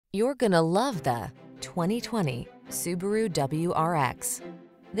You're gonna love the 2020 Subaru WRX.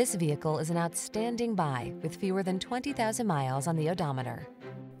 This vehicle is an outstanding buy with fewer than 20,000 miles on the odometer.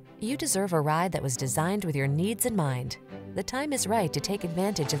 You deserve a ride that was designed with your needs in mind. The time is right to take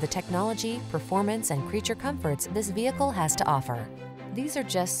advantage of the technology, performance, and creature comforts this vehicle has to offer. These are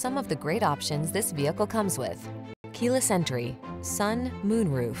just some of the great options this vehicle comes with: keyless entry, sun,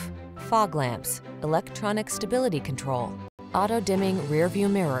 moonroof, fog lamps, electronic stability control, auto-dimming rear-view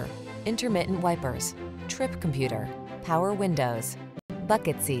mirror, intermittent wipers, trip computer, power windows,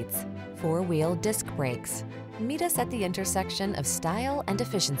 bucket seats, four-wheel disc brakes. Meet us at the intersection of style and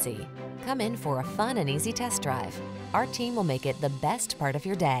efficiency. Come in for a fun and easy test drive. Our team will make it the best part of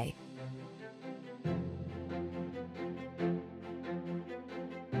your day.